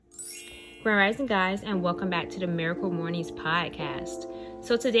Grand Rising, guys, and welcome back to the Miracle Mornings podcast.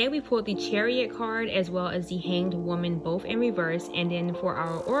 So today we pulled the Chariot card as well as the Hanged Woman, both in reverse, and then for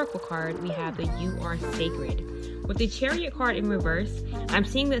our Oracle card we have the You Are Sacred. With the Chariot card in reverse, I'm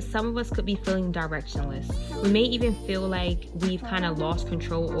seeing that some of us could be feeling directionless. We may even feel like we've kind of lost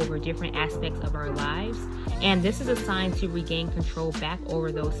control over different aspects of our lives, and this is a sign to regain control back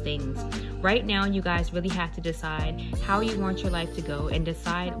over those things. Right now, you guys really have to decide how you want your life to go and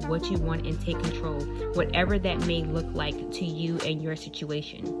decide what you want and take control, whatever that may look like to you and your situation.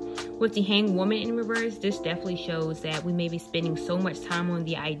 With the Hanged Woman in reverse, this definitely shows that we may be spending so much time on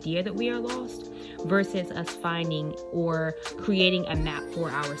the idea that we are lost versus us finding or creating a map for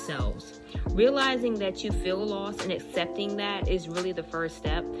ourselves. Realizing that you feel lost and accepting that is really the first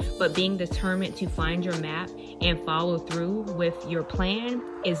step, but being determined to find your map and follow through with your plan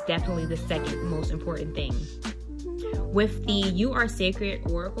is definitely the second most important thing. With the You Are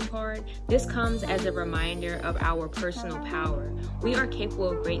Sacred Oracle card, this comes as a reminder of our personal power. We are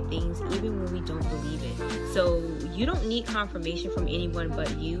capable of great things even when we don't believe it. So you don't need confirmation from anyone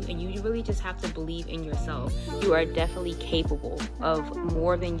but you, and you really just have to believe in yourself. You are definitely capable of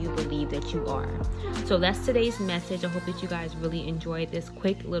more than you believe that you are. So that's today's message. I hope that you guys really enjoyed this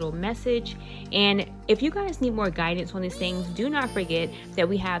quick little message. And if you guys need more guidance on these things, do not forget that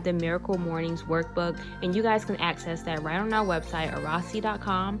we have the Miracle Mornings workbook, and you guys can access that right on our website,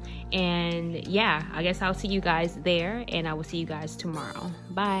 arasi.com. And yeah, I guess I'll see you guys there, and I will see you guys tomorrow.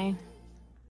 Bye.